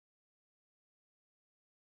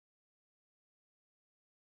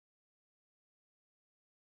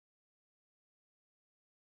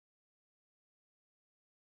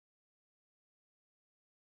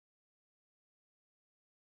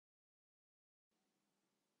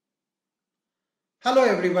Hello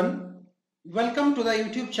everyone, welcome to the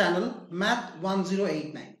YouTube channel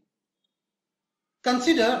Math1089.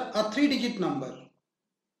 Consider a 3-digit number,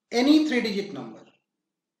 any 3-digit number.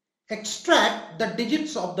 Extract the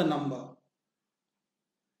digits of the number.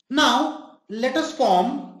 Now let us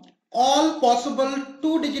form all possible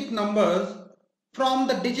 2-digit numbers from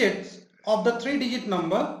the digits of the 3-digit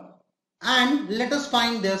number and let us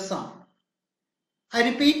find their sum. I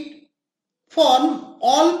repeat, form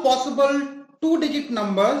all possible 2-digit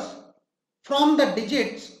numbers from the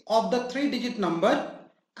digits of the 3-digit number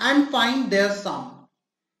and find their sum.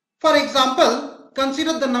 For example,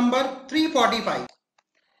 consider the number 345.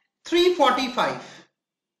 345.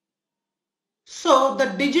 So the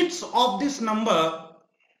digits of this number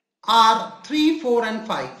are 3, 4 and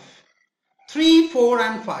 5. 3, 4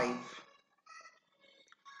 and 5.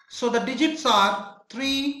 So the digits are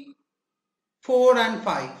 3, 4 and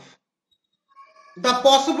 5. The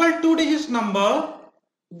possible 2-digit number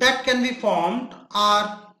that can be formed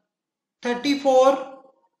are 34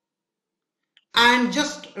 and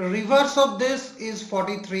just reverse of this is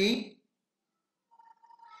 43.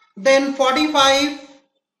 Then 45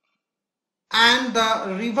 and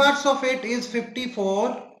the reverse of it is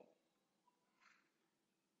 54.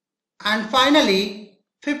 And finally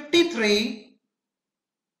 53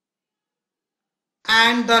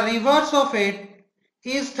 and the reverse of it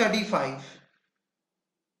is 35.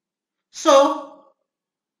 So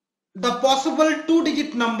the possible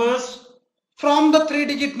 2-digit numbers from the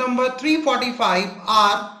 3-digit number 345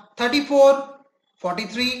 are 34,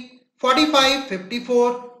 43, 45,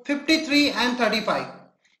 54, 53 and 35.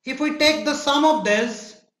 If we take the sum of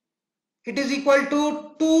this, it is equal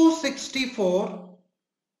to 264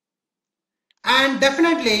 and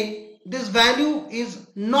definitely this value is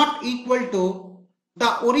not equal to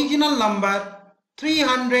the original number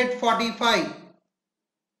 345.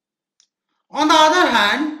 On the other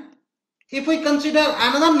hand, if we consider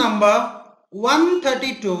another number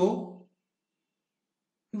 132,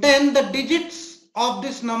 then the digits of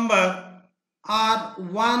this number are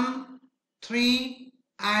 1, 3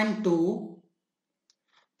 and 2.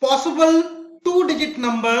 Possible 2-digit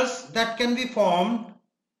numbers that can be formed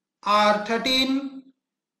are 13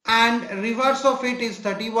 and reverse of it is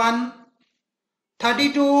 31.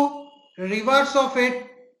 32, reverse of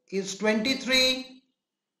it is 23.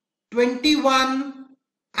 21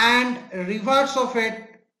 and reverse of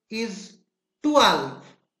it is 12.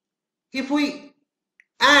 If we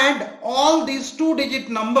add all these 2-digit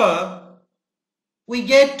number, we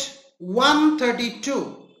get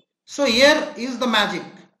 132. So here is the magic.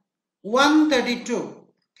 132.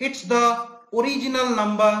 It's the original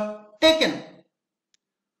number taken.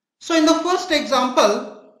 So in the first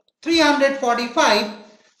example, 345,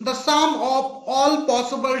 the sum of all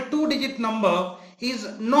possible 2-digit number is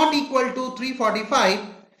not equal to 345,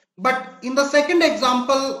 but in the second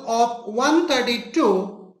example of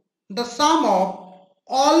 132, the sum of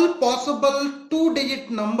all possible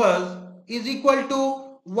 2-digit numbers is equal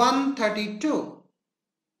to 132.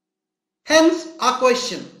 Hence our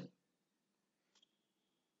question: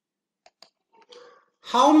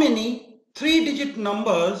 how many 3-digit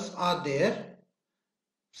numbers are there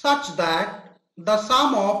such that the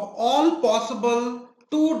sum of all possible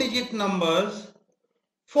 2-digit numbers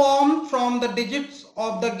formed from the digits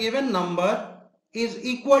of the given number is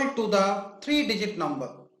equal to the 3-digit number?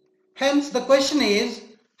 Hence the question is,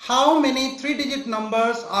 how many 3-digit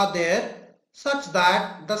numbers are there such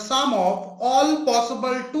that the sum of all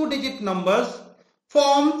possible 2-digit numbers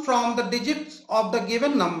formed from the digits of the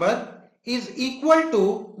given number is equal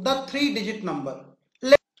to the 3-digit number.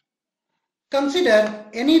 Let's consider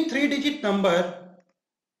any 3-digit number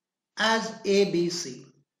as ABC.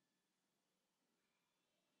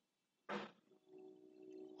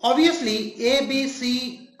 Obviously, A, B,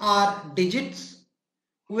 C are digits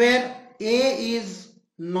where A is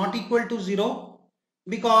not equal to 0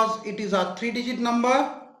 because it is a 3-digit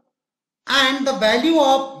number, and the value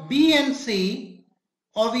of B and C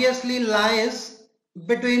obviously lies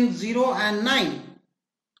between 0 and 9.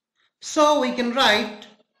 So we can write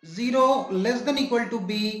 0 less than equal to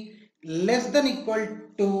B less than equal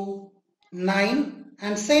to 9,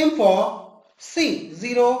 and same for C,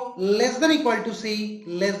 0 less than equal to C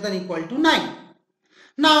less than equal to 9.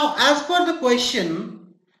 Now as per the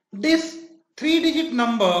question, this 3-digit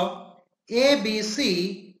number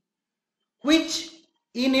ABC, which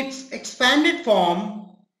in its expanded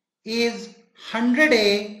form is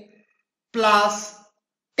 100A plus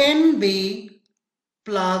 10B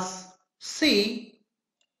plus C,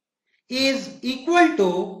 is equal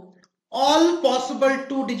to all possible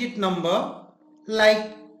 2-digit number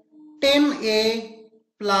like 10A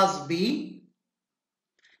plus B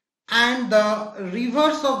and the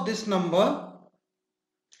reverse of this number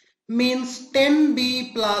means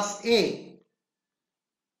 10b plus a.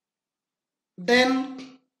 Then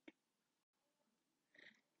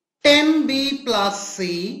 10b plus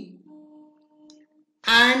c,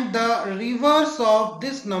 and the reverse of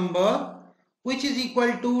this number, which is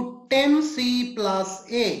equal to 10c plus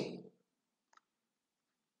a,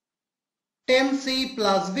 10c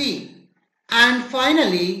plus b, and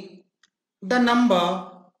finally the number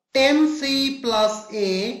 10c plus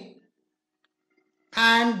a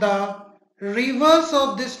and the reverse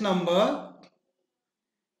of this number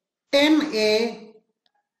 10a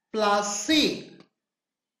plus c.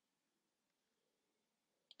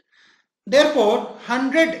 Therefore,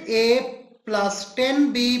 100a plus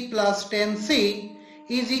 10b plus 10c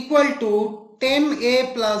is equal to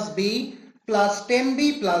 10a plus b plus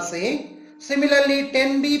 10b plus a. Similarly,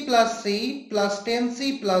 10b plus c plus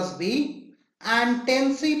 10c plus b and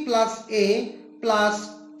 10c plus a plus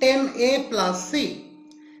 10a plus c,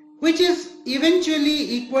 which is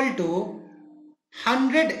eventually equal to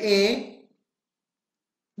 100a,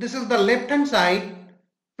 this is the left hand side,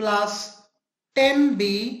 plus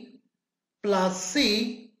 10b plus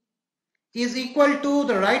c is equal to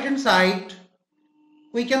the right hand side.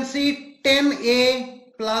 We can see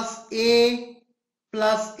 10a plus a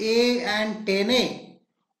and 10a,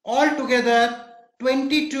 altogether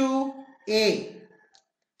 22a.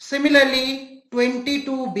 Similarly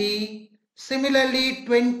 22b, similarly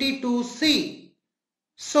 22c.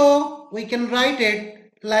 So we can write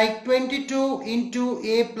it like 22 into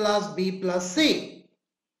a plus b plus c.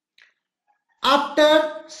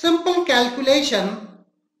 After simple calculation,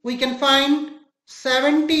 we can find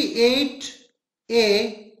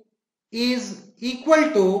 78a is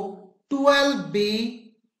equal to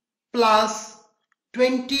 12b plus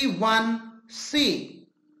 21c.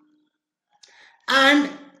 And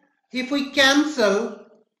if we cancel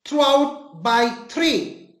throughout by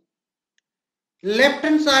 3, left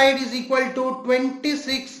hand side is equal to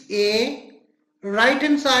 26a, right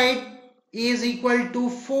hand side is equal to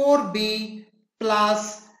 4b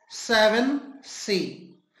plus 7c.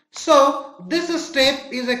 So this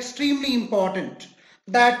step is extremely important,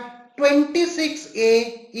 that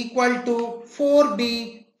 26a equal to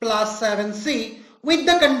 4b plus 7c, with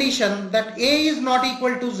the condition that a is not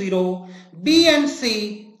equal to 0, b and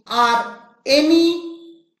c are any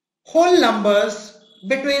whole numbers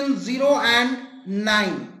between 0 and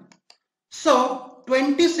 9. So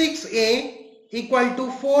 26a equal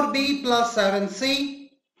to 4b plus 7c,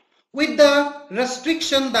 with the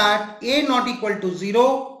restriction that a not equal to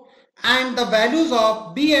 0 and the values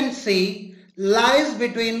of b and c lies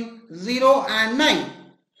between 0 and 9.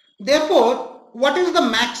 Therefore, what is the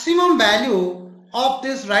maximum value of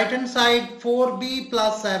this right hand side 4b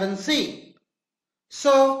plus 7c?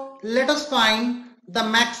 So let us find the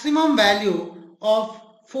maximum value of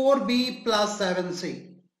 4b plus 7c.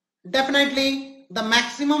 Definitely the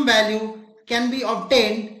maximum value can be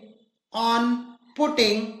obtained on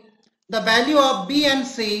putting the value of b and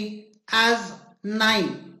c as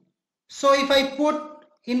 9. So if I put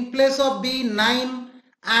in place of b 9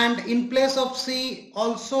 and in place of c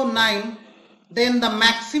also 9, then the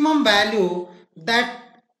maximum value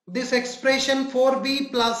that this expression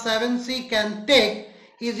 4b plus 7c can take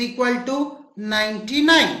is equal to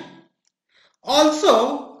 99.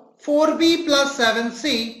 Also 4b plus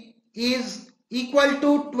 7c is equal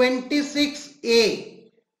to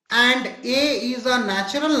 26a, and a is a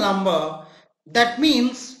natural number. That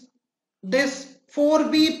means this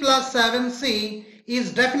 4b plus 7c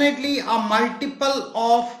is definitely a multiple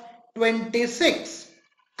of 26.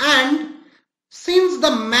 And since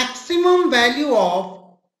the maximum value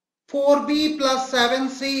of 4b plus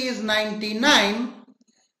 7c is 99,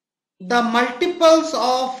 the multiples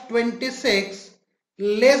of 26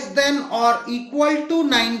 less than or equal to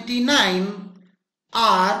 99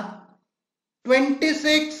 are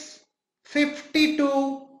 26,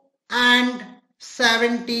 52 and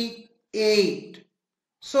 78.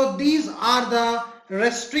 So these are the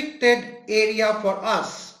restricted area for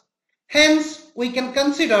us. Hence we can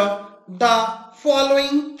consider the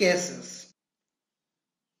following cases.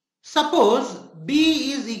 Suppose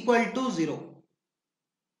b is equal to 0.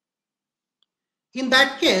 In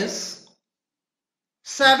that case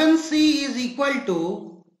 7c is equal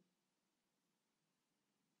to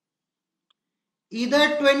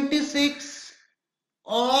either 26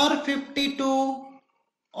 or 52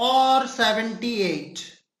 or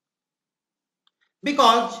 78,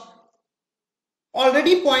 because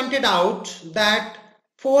already pointed out that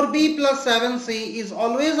 4b plus 7c is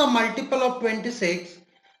always a multiple of 26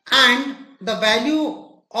 and the value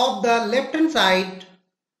of the left hand side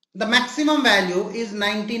the maximum value is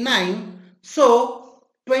 99. So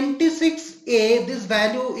 26a, this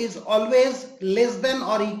value is always less than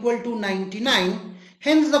or equal to 99.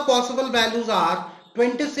 Hence the possible values are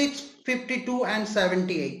 26, 52 and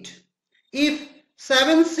 78. If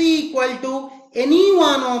 7c equal to any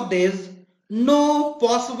one of these, no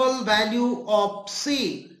possible value of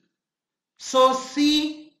c. So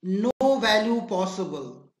c, no value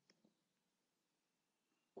possible.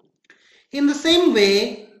 In the same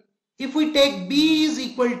way, if we take b is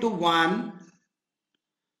equal to 1,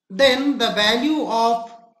 then the value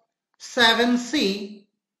of 7c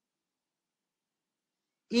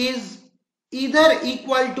is either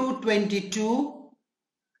equal to 22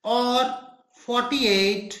 or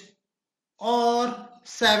 48 or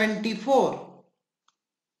 74.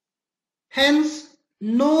 Hence,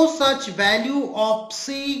 no such value of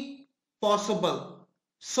c possible.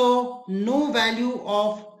 So, no value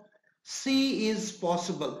of c is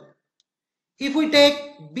possible. If we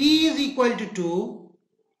take b is equal to 2,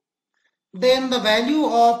 then the value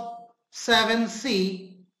of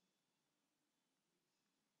 7c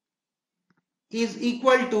is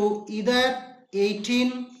equal to either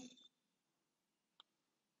 18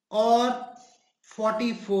 or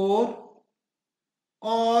 44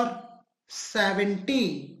 or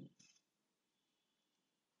 70.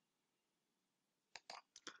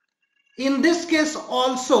 In this case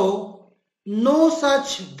also, no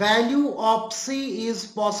such value of c is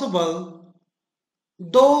possible,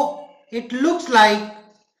 though it looks like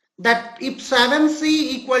that if 7c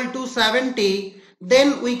equal to 70,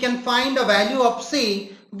 then we can find a value of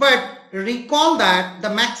c, but recall that the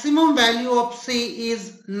maximum value of c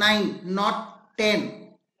is 9, not 10.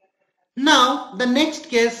 Now the next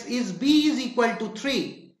case is b is equal to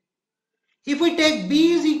 3. If we take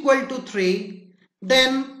b is equal to 3,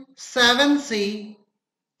 then 7c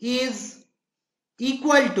is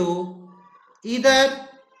equal to either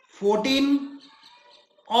 14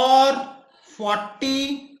 or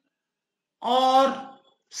 40 or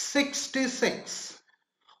 66.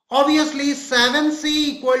 Obviously 7c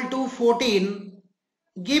equal to 14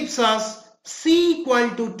 gives us c equal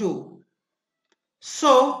to 2.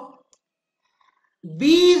 So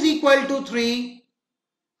b is equal to 3,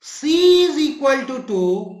 c is equal to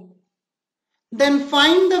 2. Then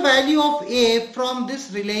find the value of a from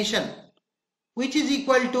this relation, which is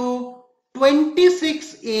equal to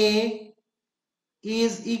 26a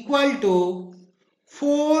is equal to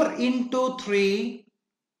 4 into 3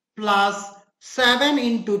 plus 7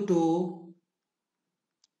 into 2,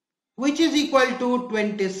 which is equal to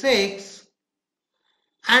 26,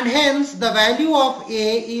 and hence the value of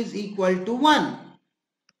a is equal to 1.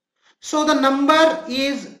 So the number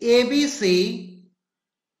is ABC,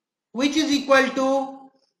 which is equal to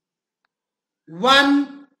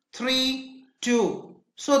 132.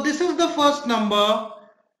 So this is the first number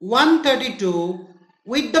 132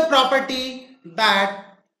 with the property that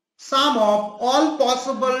sum of all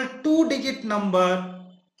possible two-digit number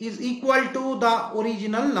is equal to the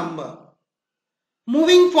original number.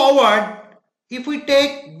 Moving forward, if we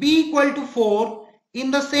take b equal to 4, in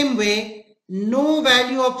the same way, no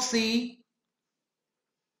value of c.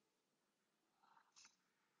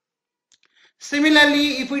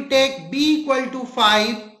 Similarly, if we take b equal to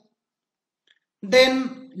 5,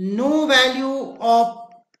 then no value of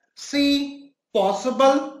c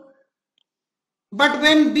possible. But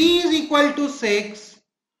when b is equal to 6,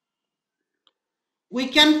 we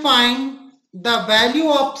can find the value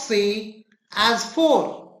of c as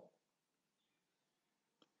 4.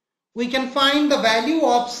 We can find the value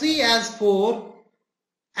of c as 4.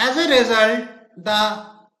 As a result, the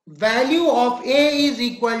value of a is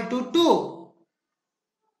equal to 2.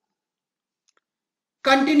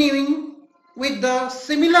 Continuing with the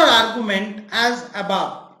similar argument as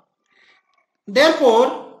above.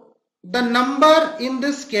 Therefore, the number in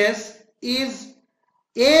this case is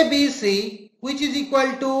ABC, which is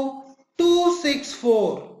equal to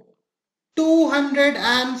 264.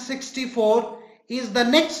 264 is the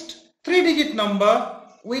next three-digit number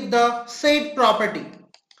with the said property.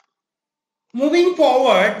 Moving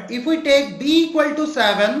forward, if we take b equal to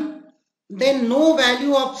 7, then no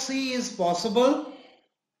value of c is possible.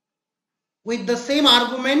 With the same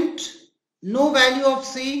argument, no value of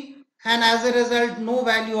c, and as a result no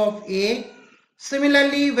value of a.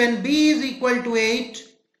 Similarly, when b is equal to 8,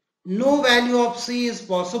 no value of c is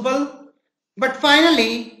possible. But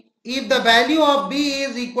finally, if the value of b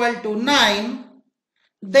is equal to 9,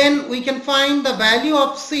 then we can find the value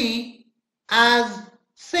of c as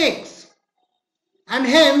 6, and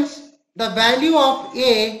hence the value of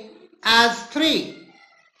a as 3.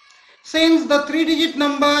 Since the three-digit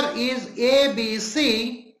number is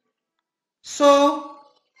ABC, So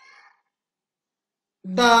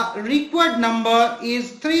the required number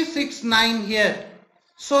is 369 here.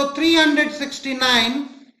 So 369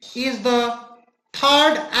 is the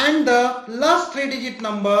third and the last three-digit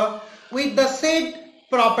number with the said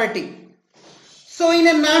property. So in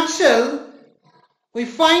a nutshell, we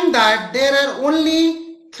find that there are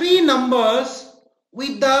only three numbers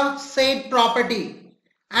with the said property.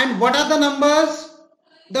 And what are the numbers?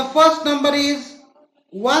 The first number is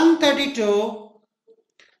 132.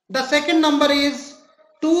 The second number is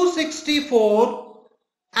 264.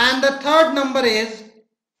 And the third number is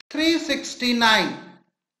 369.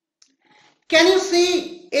 Can you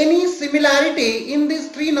see any similarity in these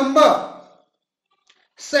three numbers?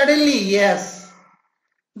 Certainly, yes.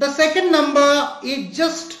 The second number is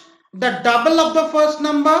just the double of the first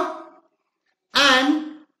number,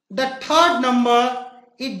 and the third number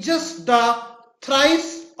is just the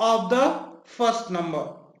thrice of the first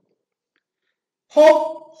number.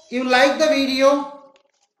 Hope you like the video.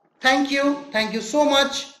 Thank you. Thank you so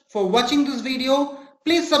much for watching this video.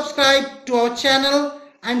 Please subscribe to our channel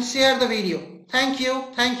and share the video. Thank you.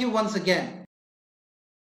 Thank you once again.